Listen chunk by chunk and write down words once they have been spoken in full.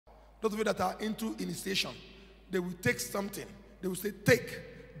Those of you that are into initiation, they will take something. They will say,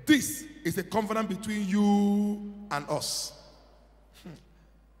 take. This is a covenant between you and us.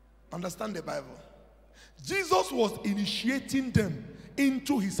 Understand the Bible. Jesus was initiating them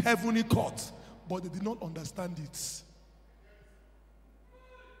into his heavenly court, but they did not understand it.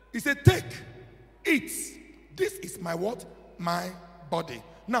 He said, take, eat. This is my what? My body.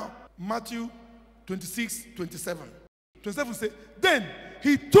 Now, Matthew 26:27. 27 says, then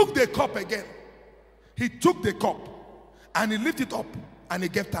he took the cup again. He took the cup and he lifted it up and he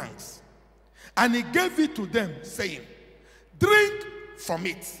gave thanks. And he gave it to them, saying, drink from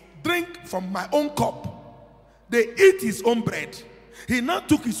it. Drink from my own cup. They eat his own bread. He now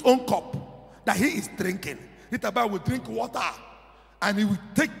took his own cup that he is drinking. Ritabbi will drink water and he will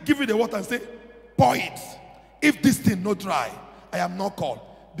give you the water and say, pour it. If this thing not dry, I am not called.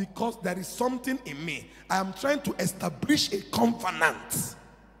 Because there is something in me. I am trying to establish a covenant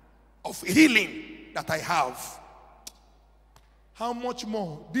of healing that I have. How much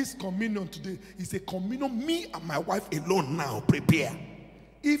more this communion today is a communion me and my wife alone now prepare.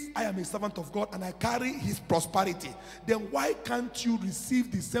 If I am a servant of God and I carry his prosperity, then why can't you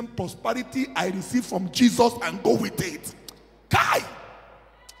receive the same prosperity I receive from Jesus and go with it? Kai!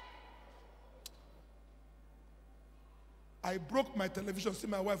 I broke my television, see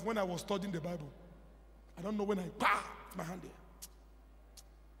my wife, when I was studying the Bible. I don't know when my hand there.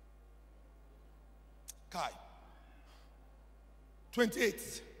 Kai.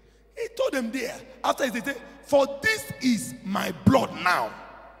 28. He told them there, after he said, for this is my blood now.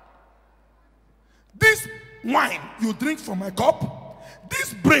 This wine you drink from my cup,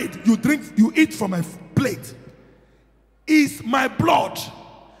 this bread you eat from my plate, is my blood.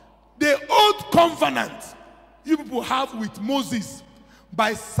 The old covenant you people have with Moses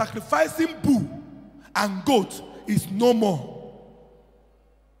by sacrificing bull and goat is no more.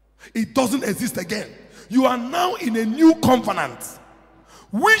 It doesn't exist again. You are now in a new covenant,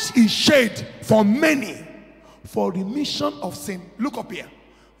 which is shed for many for remission of sin. Look up here.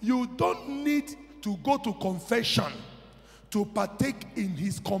 You don't need to go to confession to partake in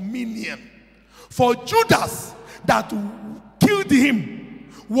his communion. For Judas that killed him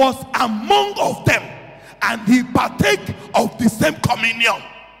was among of them, and he partake of the same communion.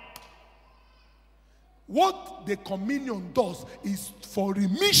 What the communion does is for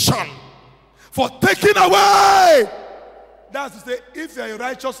remission, for taking away. That's to say, if you're a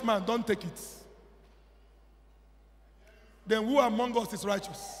righteous man, don't take it. Then who among us is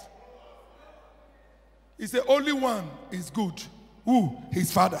righteous? He said, only one is good. Who?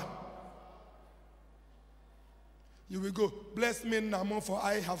 His father. You will go, bless me now, for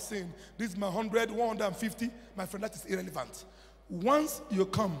I have sinned. This is my 100, 150. My friend, that is irrelevant. Once you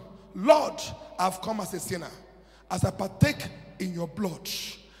come, Lord, I've come as a sinner. As I partake in your blood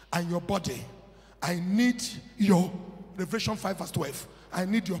and your body, I need your, Revelation 5 verse 12, I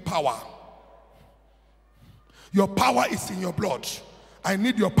need your power. Your power is in your blood. I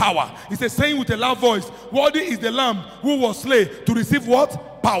need your power. He says, saying with a loud voice, worthy is the Lamb who was slain to receive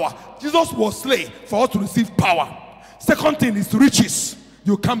what? Power. Jesus was slain for us to receive power. Second thing is riches.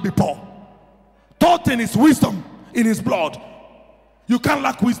 You can't be poor. Third thing is wisdom in his blood. You can't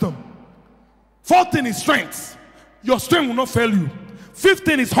lack wisdom. Fourth thing is strength. Your strength will not fail you. Fifth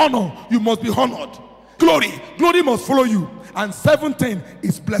thing is honor. You must be honored. Glory. Glory must follow you. And seventh thing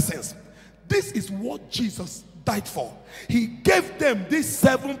is blessings. This is what Jesus died for. He gave them these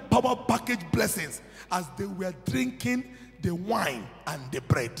 7 power package blessings as they were drinking the wine and the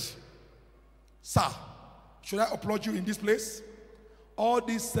bread. Sir, should I applaud you in this place? All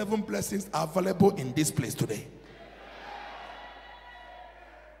these 7 blessings are available in this place today.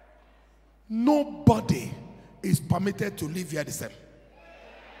 Nobody is permitted to live here the same.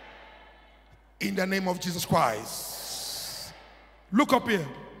 In the name of Jesus Christ. Look up here.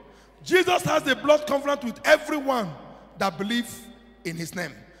 Jesus has a blood covenant with everyone that believes in his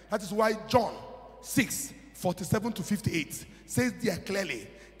name. That is why John 6:47-58 says there clearly,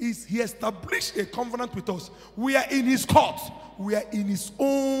 he established a covenant with us. We are in his court. We are in his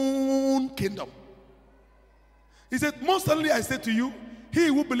own kingdom. He said, most certainly I say to you, he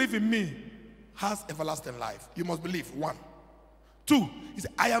who believes in me has everlasting life. You must believe. 1. 2, he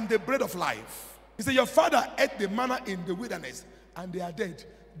said, I am the bread of life. He said, your father ate the manna in the wilderness and they are dead.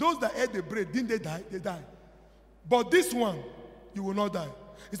 Those that ate the bread, didn't they die? They died. But this one, you will not die.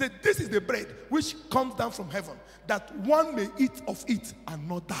 He said, this is the bread which comes down from heaven, that one may eat of it and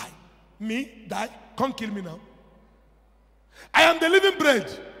not die. Me, die? Can't kill me now. I am the living bread.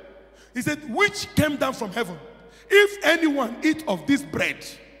 He said, which came down from heaven. If anyone eat of this bread,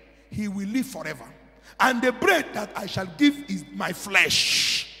 he will live forever. And the bread that I shall give is my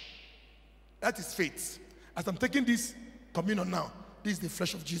flesh. That is faith. As I'm taking this communion now, this is the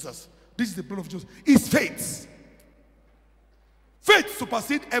flesh of Jesus. This is the blood of Jesus. It's faith. Faith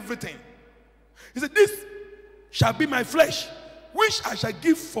supersedes everything. He said, this shall be my flesh, which I shall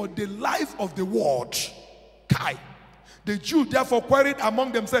give for the life of the world. Kai. The Jews therefore quarreled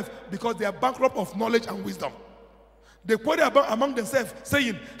among themselves because they are bankrupt of knowledge and wisdom. They quarreled among themselves,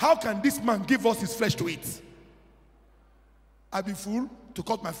 saying, how can this man give us his flesh to eat? I be fool to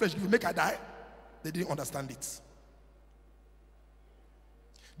cut my flesh, if you make I die. They didn't understand it.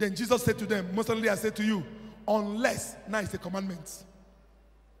 Then Jesus said to them, most certainly I say to you, unless, now it's a commandment.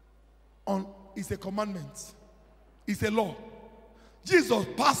 It's a commandment. It's a law. Jesus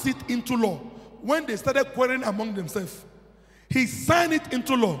passed it into law. When they started quarreling among themselves, he signed it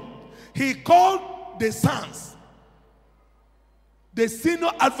into law. He called the sons, the senior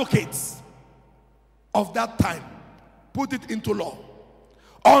advocates of that time, put it into law.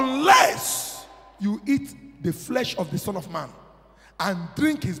 Unless you eat the flesh of the Son of Man and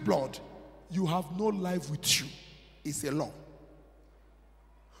drink his blood, you have no life with you. It's a law.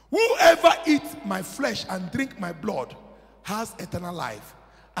 Whoever eats my flesh and drink my blood has eternal life.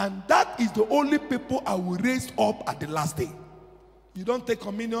 And that is the only people I will raise up at the last day. You don't take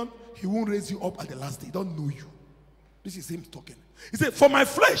communion, he won't raise you up at the last day. He don't know you. This is him talking. He said, for my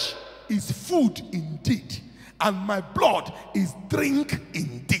flesh is food indeed, and my blood is drink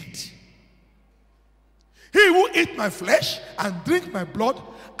indeed. He who eat my flesh and drink my blood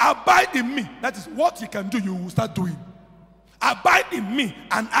abide in me. That is what you can do, you will start doing. Abide in me,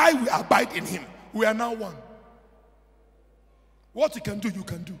 and I will abide in him. We are now one. What you can do, you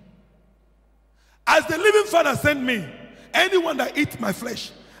can do. As the living Father sent me, anyone that eats my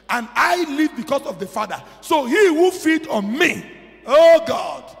flesh, and I live because of the Father. So he who feed on me, oh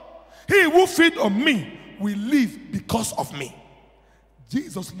God, he who feed on me will live because of me.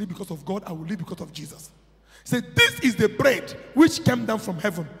 Jesus lived because of God, I will live because of Jesus. He said, this is the bread which came down from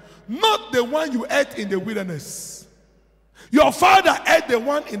heaven, not the one you ate in the wilderness. Your father ate the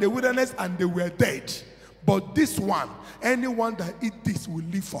one in the wilderness and they were dead. But this one, anyone that eats this will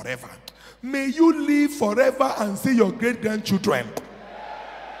live forever. May you live forever and see your great-grandchildren.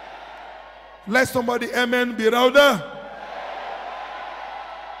 Let somebody amen be louder.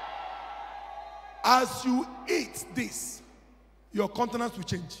 As you eat this, your countenance will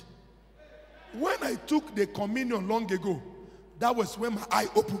change. When I took the communion long ago, that was when my eye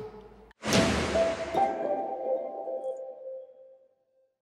opened.